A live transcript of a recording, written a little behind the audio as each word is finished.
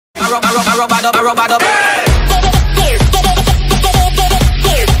And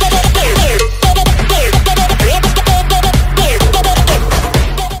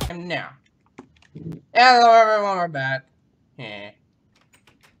now. Hello everyone, we're back.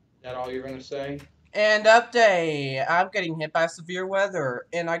 That all you're gonna say? And update, I'm getting hit by severe weather,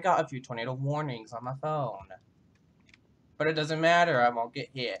 and I got a few tornado warnings on my phone. But it doesn't matter, I won't get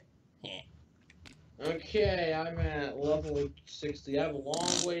hit. Okay, I'm at level 60. I have a long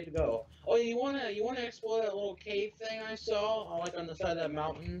way to go. Oh, you wanna explore that little cave thing I saw, like on the side of that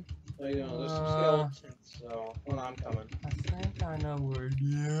mountain? Like, you know, there's some skeletons. So, well, I'm coming. I think I know where it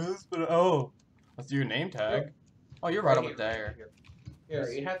is, but oh, I see your name tag. Oh, you're right over there. Here,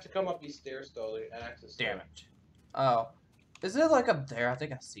 you have to come up these stairs though to access. Damn it. Oh, is it like up there? I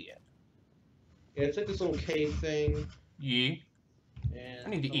think I see it. Yeah, it's like this little cave thing. Yeah. And I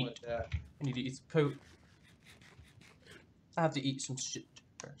need to eat. like that. I need to eat some poop. I have to eat some shit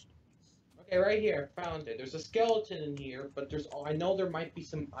first. Okay, right here, found it. There's a skeleton in here, but I know there might be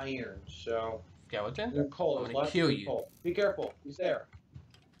some iron, so. Skeleton? They're cold. I'm gonna kill you. Cold. Be careful. He's there.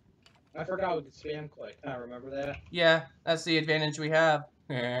 I forgot we could spam click. I remember that. Yeah, that's the advantage we have.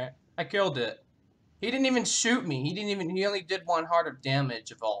 I killed it. He didn't even shoot me. He only did 1 heart of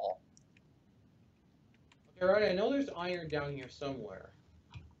damage of all. Okay, right. I know there's iron down here somewhere.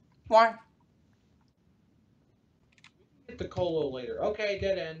 Why? Get the coal though later. Okay,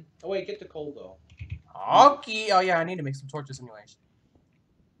 dead end. Oh wait, get the coal though. Okay. Oh yeah, I need to make some torches anyways.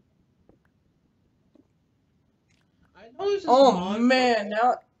 I know there's Oh man,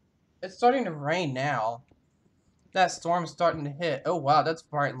 now it's starting to rain now. That storm's starting to hit. Oh wow, that's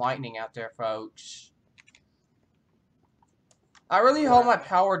bright lightning out there, folks. I really hope my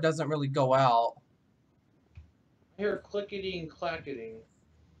power doesn't really go out. I hear clickety and clacketing.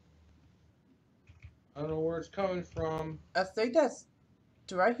 I don't know where it's coming from. I think that's...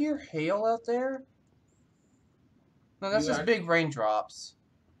 Do I hear hail out there? No, that's just big raindrops.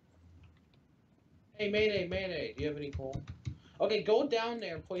 Hey, Mayday, Mayday, do you have any coal? Okay, go down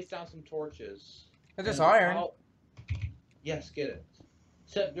there and place down some torches. There's iron. Yes, get it.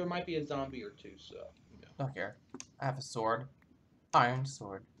 Except there might be a zombie or two, so. Yeah. Don't care. I have a sword. Iron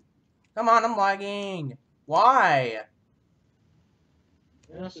sword. Come on, I'm lagging. Why?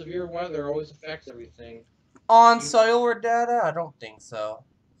 You know, severe weather always affects everything. On cellular data? I don't think so.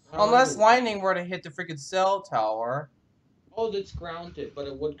 Unless lightning were to hit the freaking cell tower. Oh, that's grounded, but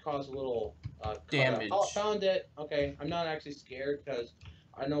it would cause a little damage. Oh, found it. Okay, I'm not actually scared because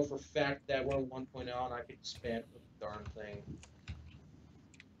I know for a fact that we're 1.0 and I could spam the darn thing.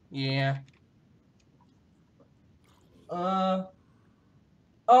 Yeah.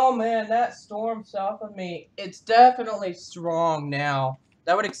 Oh man, that storm south of me, it's definitely strong now.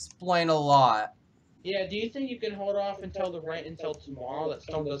 That would explain a lot. Yeah, do you think you can hold off until tomorrow? That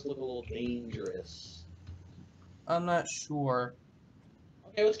storm does look a little dangerous. I'm not sure.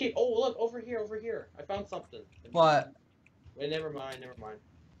 Okay, let's keep. Oh, look over here. I found something. What? Wait, never mind.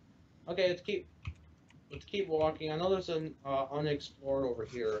 Okay, let's keep walking. I know there's an unexplored over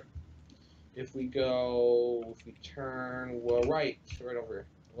here. If we turn right over here,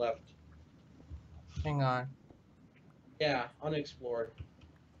 left. Hang on. Yeah, unexplored.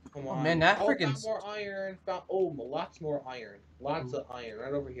 Come on. Oh man, that freaking. Found more iron. Lots more iron. Lots of iron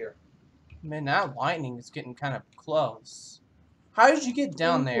right over here. Man, that lightning is getting kind of close. How did you get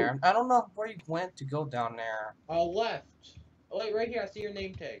down there? I don't know where you went to go down there. Left. Oh, wait, right here. I see your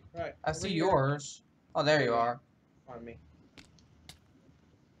name tag. Right. I see yours. Oh, there you are. On me.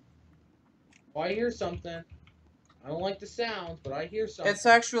 Oh, I hear something. I don't like the sounds, but I hear something. It's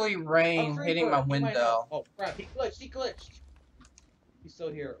actually rain hitting my window. Oh, crap. He glitched. He's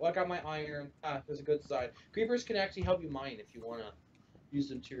still here. Oh, I got my iron. There's a good side. Creepers can actually help you mine if you want to use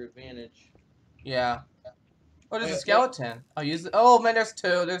them to your advantage. Yeah. Oh, there's a skeleton. I'll use it. Oh, man, there's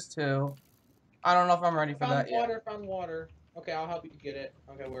two. I don't know if I'm ready for that yet. Found water. Okay, I'll help you get it.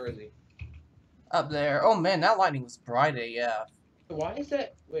 Okay, where is he? Up there. Oh, man, that lightning was bright AF. Why is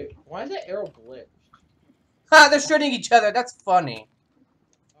that arrow glitched? Ha, they're shooting each other. That's funny.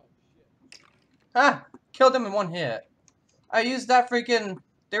 Oh, shit. Ha, killed them in 1 hit. I used that freaking...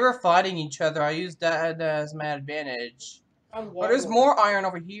 They were fighting each other. I used that as my advantage. But there's more iron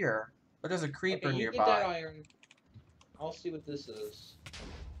over here. But there's a creeper nearby. Get that iron. I'll see what this is.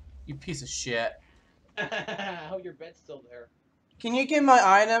 You piece of shit. Oh, your bed's still there. Can you get my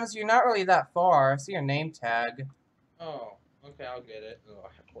items? You're not really that far. I see your name tag. Oh, okay, I'll get it. Oh,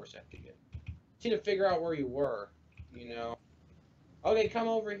 of course I have to get it. Just need to figure out where you were, you know. Okay, come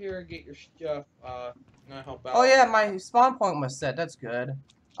over here and get your stuff. Can I help out? Oh yeah, my spawn point was set. That's good.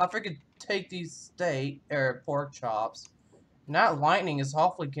 I'll freaking take these pork chops. That lightning is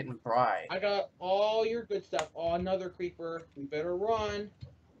awfully getting bright. I got all your good stuff. Oh, another creeper. We better run.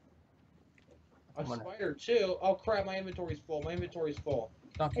 A spider too. Oh crap! My inventory's full. My inventory's full.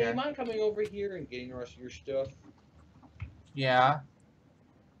 Don't Hey, care. you mind coming over here and getting the rest of your stuff? Yeah.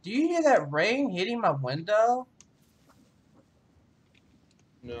 Do you hear that rain hitting my window?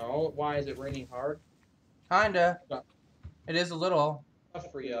 No. Why is it raining hard? Kinda. No. It is a little.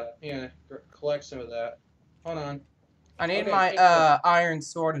 Stuff for you. Yeah, collect some of that. Hold on. I need Okay, my take this. iron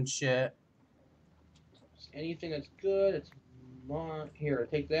sword and shit. Anything that's good, it's mine. Here,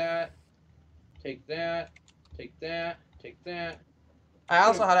 take that. Take that. Take that. Take that. I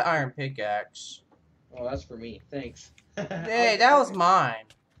also had an iron pickaxe. Oh, that's for me. Thanks. Hey, that was mine.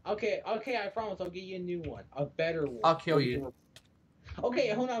 Okay, I promise I'll get you a new one. A better one. I'll kill you. Okay,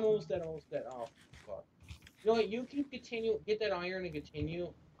 hold on, I'm almost dead, Oh, fuck. You know what, you can continue, get that iron and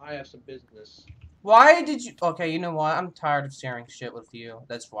continue. I have some business. Why did you... Okay, you know what? I'm tired of sharing shit with you.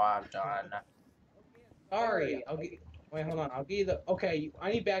 That's why I'm done. Sorry, I'll get... Wait, hold on, I'll give you the... Okay,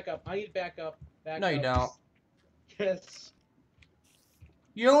 I need backup. Backup. No, you don't. Yes.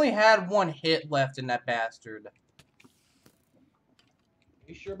 You only had one hit left in that bastard.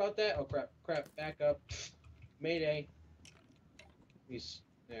 You sure about that? Oh, crap, backup. Mayday.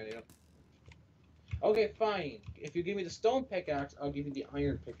 There you go. Okay, fine. If you give me the stone pickaxe, I'll give you the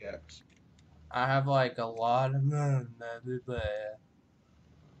iron pickaxe. I have like a lot of...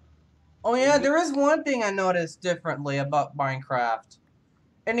 Oh yeah, there is one thing I noticed differently about Minecraft.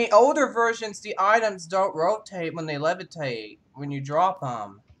 In the older versions, the items don't rotate when they levitate, when you drop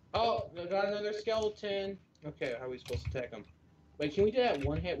them. Oh, I got another skeleton. Okay, how are we supposed to attack him? Wait, can we do that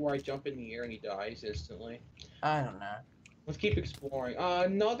one hit where I jump in the air and he dies instantly? I don't know. Let's keep exploring.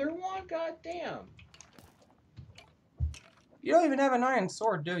 Another one? God damn. You don't even have an iron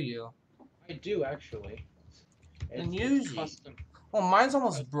sword, do you? I do, actually. Then use it. Custom. Well, mine's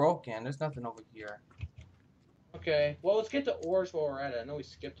almost broken. There's nothing over here. Okay, well, let's get the ores while we're at it. I know we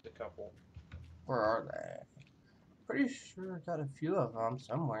skipped a couple. Where are they? Pretty sure I got a few of them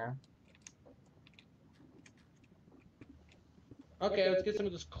somewhere. Okay, let's get some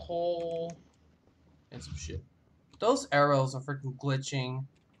of this coal. And some shit. Those arrows are freaking glitching.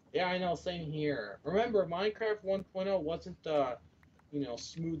 Yeah, I know, same here. Remember, Minecraft 1.0 wasn't the, you know,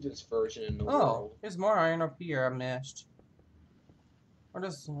 smoothest version in the world. Oh, there's more iron up here I missed. Or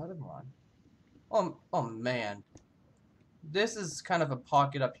there's another one. Oh man. This is kind of a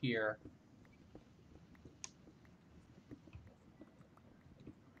pocket up here.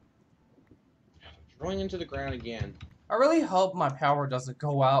 Drilling into the ground again. I really hope my power doesn't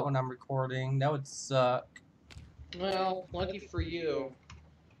go out when I'm recording. That would suck. Well, lucky for you.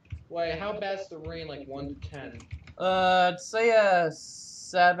 Wait, how bad's the rain? Like 1 to 10? I'd say a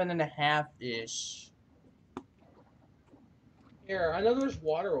 7.5-ish. Here, I know there's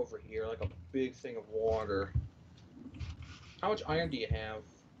water over here, like a big thing of water. How much iron do you have?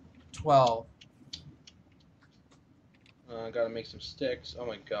 12. I gotta make some sticks. Oh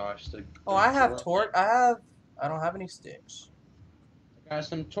my gosh. Oh, I have torch. I don't have any sticks. I got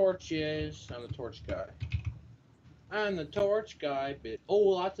some torches. I'm the torch guy. I'm the torch guy. Oh,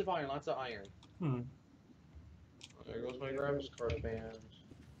 lots of iron. Hmm. There goes my graphics card band.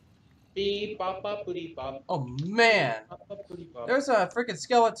 Beep, bop, bop, boody, bop. Oh man. Bop, bop, boody, bop. There's a freaking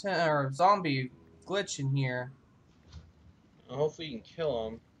skeleton or zombie glitch in here. Hopefully you can kill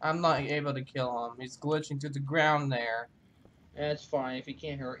him. I'm not able to kill him. He's glitching through the ground there. That's fine if he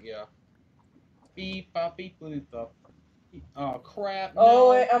can't hurt you. Beep, bop, beep, boop, bop. Oh crap! Oh no,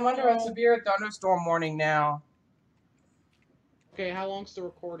 wait, I'm under no. a severe thunderstorm warning now. Okay, how long's the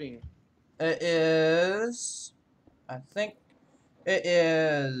recording? It is... I think it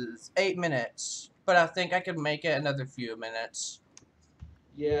is 8 minutes. But I think I could make it another few minutes.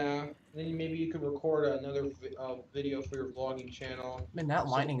 Yeah, then maybe you could record another video for your vlogging channel. Man, that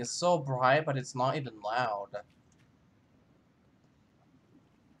lightning is so bright, but it's not even loud.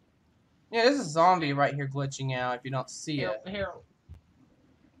 Yeah, there's a zombie right here glitching out if you don't see it. Here.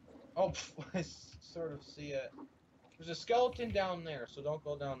 Oh, I sort of see it. There's a skeleton down there, so don't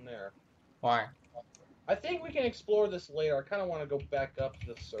go down there. Why? I think we can explore this later. I kind of want to go back up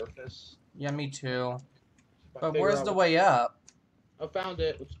to the surface. Yeah, me too. But But where's the way up? I found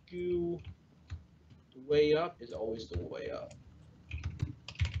it. Let's go. The way up is always the way up.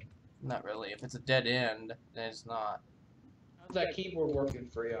 Not really. If it's a dead end, then it's not. How's that keyboard working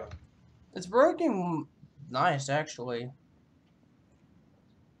for you? It's working nice, actually.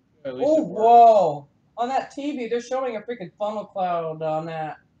 At least Oh, it works. whoa! On that TV, they're showing a freaking funnel cloud on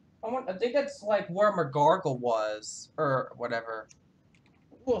that. I think that's like where McGargle was, or whatever.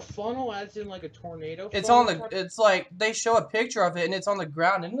 Ooh, a funnel as in like a tornado It's funnel on the. type? It's like they show a picture of it, and it's on the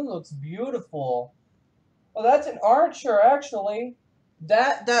ground, and it looks beautiful. Oh, that's an archer, actually.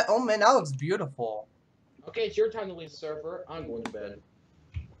 That. Oh man, that looks beautiful. Okay, it's your time to leave the server. I'm going to bed.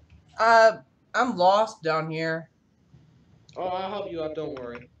 I'm lost down here. Oh, I'll help you out. Don't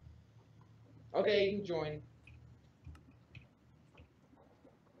worry. Okay, you can join.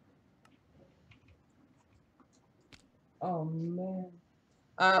 Oh man.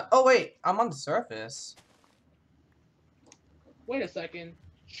 Oh wait, I'm on the surface. Wait a second.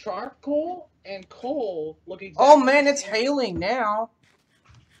 Charcoal and coal look exactly Oh man, the it's same. hailing now.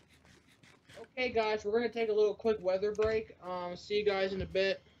 Okay, guys, we're gonna take a little quick weather break. See you guys in a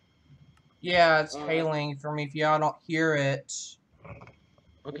bit. Yeah, it's Uh, hailing for me if y'all don't hear it.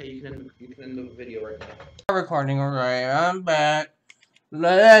 okay, you can end the video right now. Recording, alright, I'm back.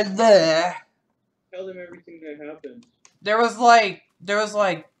 Blah, blah. Tell them everything that happened. There was like,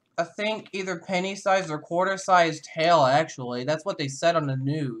 I think either penny-sized or quarter-sized hail, actually. That's what they said on the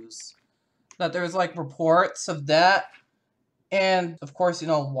news. That there was like reports of that. And, of course, you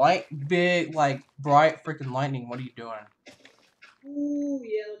know, big, like, bright freaking lightning. What are you doing? Ooh,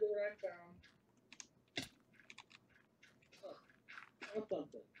 yeah, look what I found. Found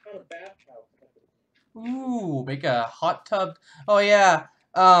something. Found a bathhouse. Ooh, make a hot tub. Oh, yeah.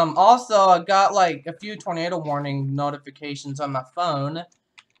 Also, I got, like, a few tornado warning notifications on my phone.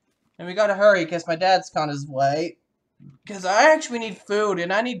 And we gotta hurry, because my dad's on his way. Because I actually need food,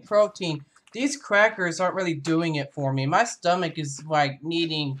 and I need protein. These crackers aren't really doing it for me. My stomach is, like,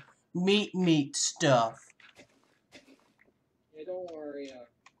 needing meat stuff. Yeah, don't worry.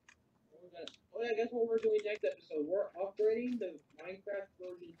 Oh, yeah, guess what we're doing next episode? We're upgrading the Minecraft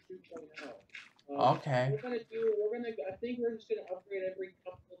version 2.0. Okay. I think we're just gonna upgrade every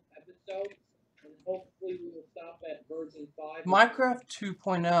couple of episodes, and hopefully we will stop at version 5. Minecraft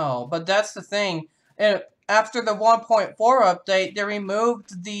 2.0, but that's the thing. And after the 1.4 update, they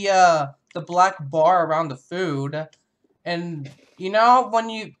removed the black bar around the food. And you know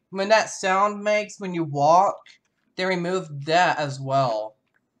when that sound makes when you walk, they removed that as well.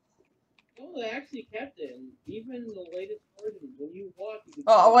 No, they actually kept it. And even the latest version, when you walk, you can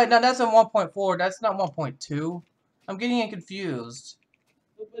Oh wait, no, that's a 1.4. That's not 1.2. I'm getting confused.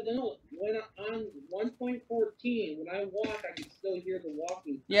 But no, when on 1.14, when I walk, I can still hear the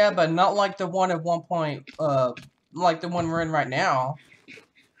walking. Yeah, but not like the one at like the one we're in right now.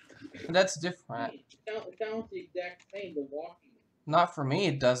 That's different. It sounds the exact same, the walking. Not for me,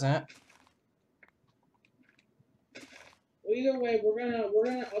 it doesn't. Well, either way, we're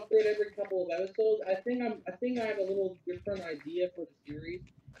gonna upgrade every couple of episodes. I think I have a little different idea for the series.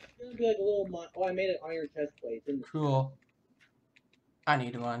 It's gonna be like a little. Oh, I made an iron chest plate. Cool. I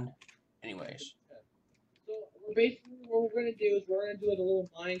need one. Anyways. So we're basically what we're gonna do is we're gonna do like a little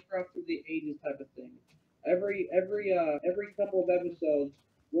Minecraft through the ages type of thing. Every couple of episodes,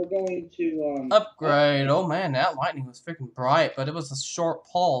 we're going to Upgrade. Oh man, that lightning was freaking bright, but it was a short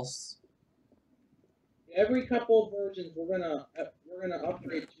pulse. every couple of versions we're gonna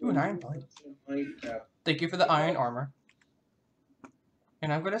upgrade to Ooh, an iron blade. Thank you for the iron armor.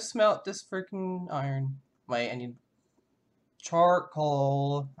 And I'm gonna smelt this freaking iron. Wait, I need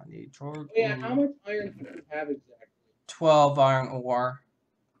charcoal. I need charcoal. Oh, yeah, how much iron do you have exactly? 12 iron ore.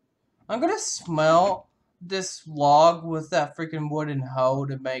 I'm gonna smelt this log with that freaking wooden hoe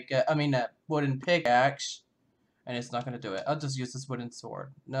to make it. I mean, that wooden pickaxe. And it's not gonna do it. I'll just use this wooden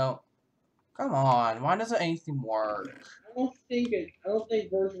sword. No. Come on. Why doesn't anything work? I don't think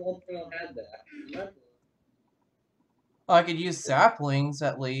version 1.0 had that. Remember? Well, I could use saplings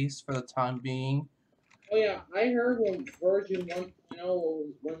at least for the time being. Oh yeah, I heard when version 1.0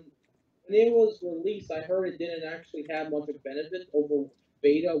 when it was released, I heard it didn't actually have much of benefits over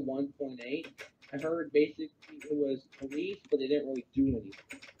beta 1.8. I heard basically it was released, but they didn't really do anything.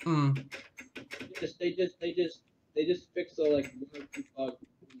 Hmm. They just fixed the like one or two bugs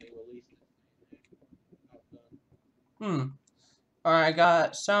when they released it. Hmm. Alright, I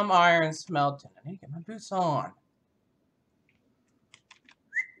got some iron smelting. I need to get my boots on.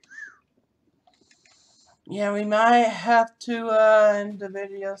 Yeah, we might have to end the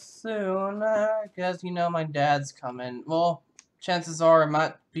video soon, because, you know, my dad's coming. Well, chances are it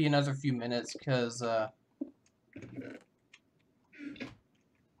might be another few minutes, because,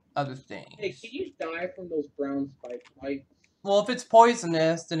 other things. Hey, can you die from those brown spike spikes? Well, if it's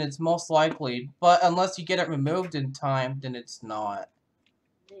poisonous, then it's most likely, but unless you get it removed in time, then it's not.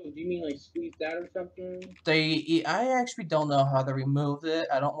 Oh, do you mean like squeeze that or something? I actually don't know how they removed it.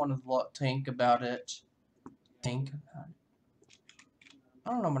 I don't want to think about it. I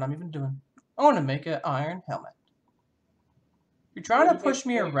don't know what I'm even doing. I want to make an iron helmet. You're trying to push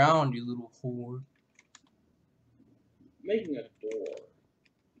me around, you little whore. Making a door.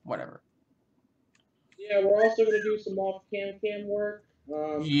 Whatever. Yeah, we're also gonna do some off-cam work.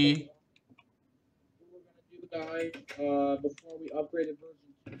 Yeah. What we're gonna do, guys, before we upgrade the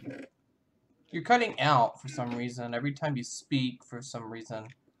version. You're cutting out for some reason. Every time you speak, for some reason.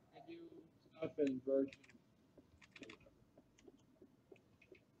 I do stuff in version.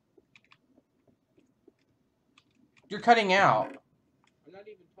 You're cutting out. I'm not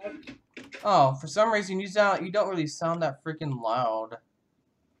even talking. Oh, for some reason you don't really sound that freaking loud.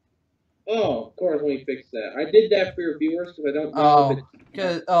 Oh, of course, let me fix that. I did that for your viewers because I don't know Oh, if it's...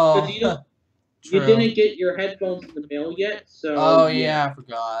 because you true. didn't get your headphones in the mail yet, so... Oh yeah, I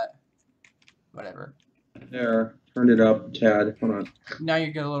forgot. Whatever. There, turned it up, Chad. Hold on. Now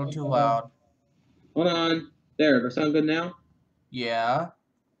you get a little too loud. Hold on. There, does that sound good now? Yeah.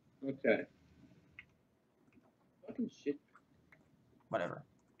 Okay. Fucking shit. Whatever.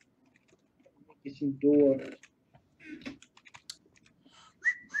 Get some door.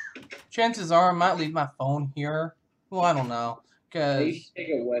 Chances are I might leave my phone here. Well, I don't know. Yeah, you Cause should take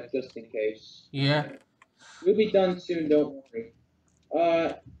it wet just in case. yeah. We'll be done soon, don't worry.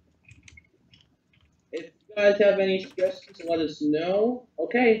 If you guys have any suggestions, let us know.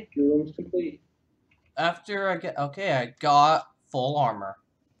 Okay, your room's complete. After I get I got full armor.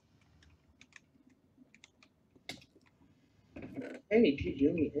 Hey,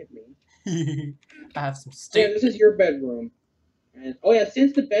 Jimmy hit me. I have some Yeah, steak. this is your bedroom. And oh yeah,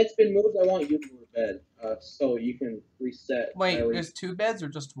 since the bed's been moved, I want you to go to bed. So you can reset. Wait, there's 2 beds or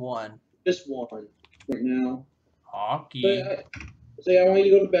just 1? Just one right now. Hockey. So yeah, I want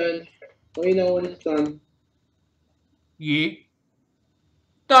you to go to bed. Let me know when it's done. Yeah.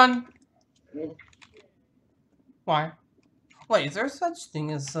 Done. Nope. Why? Wait, is there such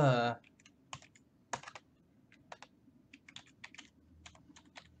thing as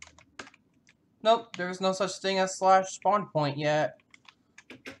Nope, there's no such thing as / spawn point yet.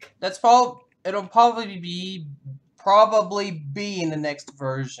 That's it'll probably be in the next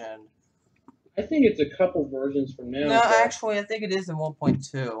version. I think it's a couple versions from now. No, actually, I think it is in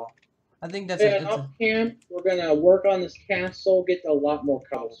 1.2. I think that's yeah, off camp, we're gonna work on this castle, get a lot more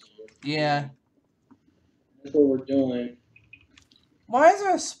cobblestone. Yeah. That's what we're doing. Why is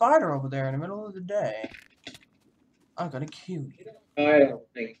there a spider over there in the middle of the day? I'm gonna kill you. I don't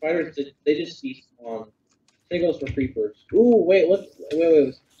think spiders. They just despawn. Same goes for creepers. Ooh, wait. Wait.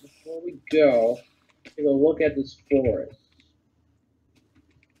 Before we go, take a look at this forest.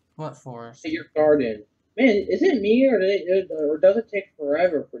 What forest? At your garden. Man, is it me or does it take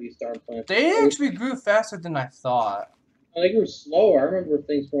forever for these darn plants? They actually grew faster than I thought. Oh, they grew slower. I remember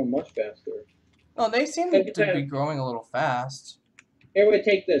things growing much faster. Oh, they seem to be growing a little fast. Here, wait,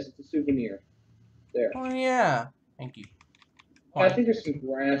 take this. It's a souvenir. There. Oh yeah. Thank you. I think there's some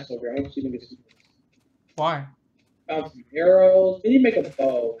grass over here. I don't see any. Why? Found some arrows. We need to make a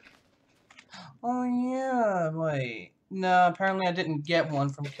bow. Oh yeah, wait. No, apparently I didn't get one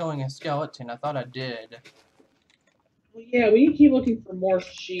from killing a skeleton. I thought I did. Well, yeah, we need to keep looking for more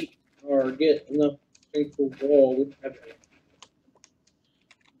sheep or get enough things for wool.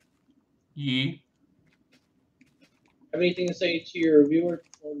 Yeah. Have anything to say to your viewers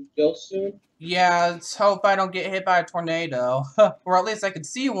before we go soon? Yeah, let's hope I don't get hit by a tornado. Or at least I can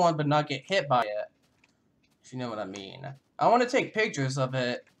see one but not get hit by it. If you know what I mean. I want to take pictures of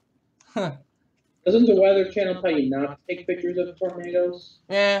it. Doesn't the Weather Channel tell you not to take pictures of tornadoes?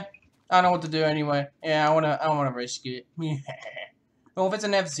 Yeah, I know what to do anyway. Yeah, I wanna risk it. Well, if it's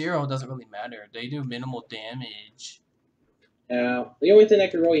an F-Zero, it doesn't really matter. They do minimal damage. Yeah, the only thing that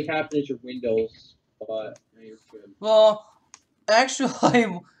could really happen is your windows, but you're good. Well, actually,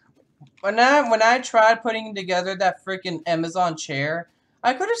 when I tried putting together that freaking Amazon chair,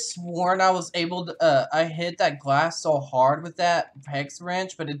 I could have sworn I was able to. I hit that glass so hard with that hex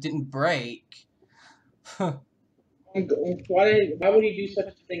wrench, but it didn't break. Why would you do such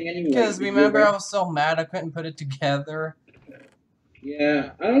a thing anyway? Because remember, I was so mad I couldn't put it together.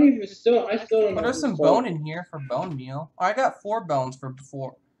 Yeah, I still don't know. But there's some bone in here for bone meal. I got 4 bones for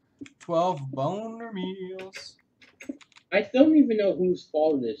 12 bone meals. I still don't even know whose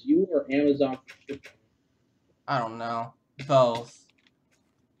fault it is, you or Amazon. I don't know. Both.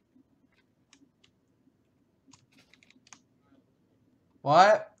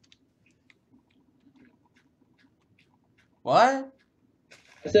 What? What?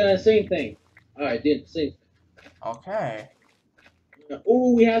 I said the same thing. I didn't say. Okay.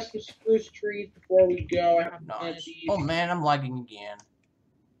 Oh, we have some spruce trees before we go. I have to plant Nice. these. Oh man, I'm lagging again.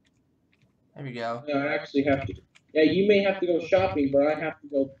 There we go. I actually have to. Yeah, you may have to go shopping, but I have to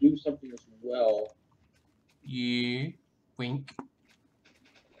go do something as well. Yeah. Wink.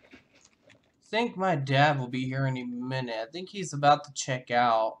 Think my dad will be here any minute. I think he's about to check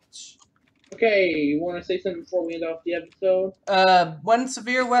out. Okay, you want to say something before we end off the episode? When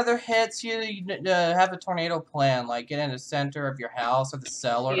severe weather hits, you have a tornado plan, like get in the center of your house or the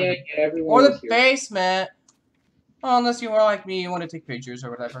cellar Yeah, everyone or the is here. basement. Well, unless you are like me, you want to take pictures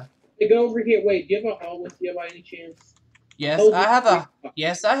or whatever. Hey, go over here. Wait, do you have a hoe with you by any chance? Yes, Oh, I have a.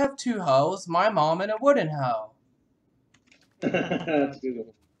 Yes, I have 2 hoes. My mom and a wooden hoe. That's a good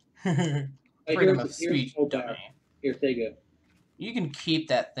one. Freedom of speech, the dummy. Here, take it. You can keep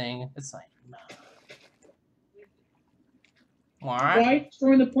that thing. It's like. What? Why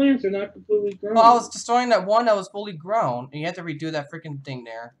destroying the plants? They're not completely grown. Well, I was destroying that one that was fully grown, and you had to redo that freaking thing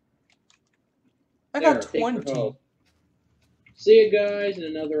there. I got 20. See you guys in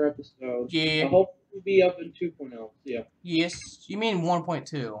another episode. Yeah. I hope we'll be up in 2.0. See ya. Yes. You mean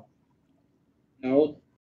 1.2? No,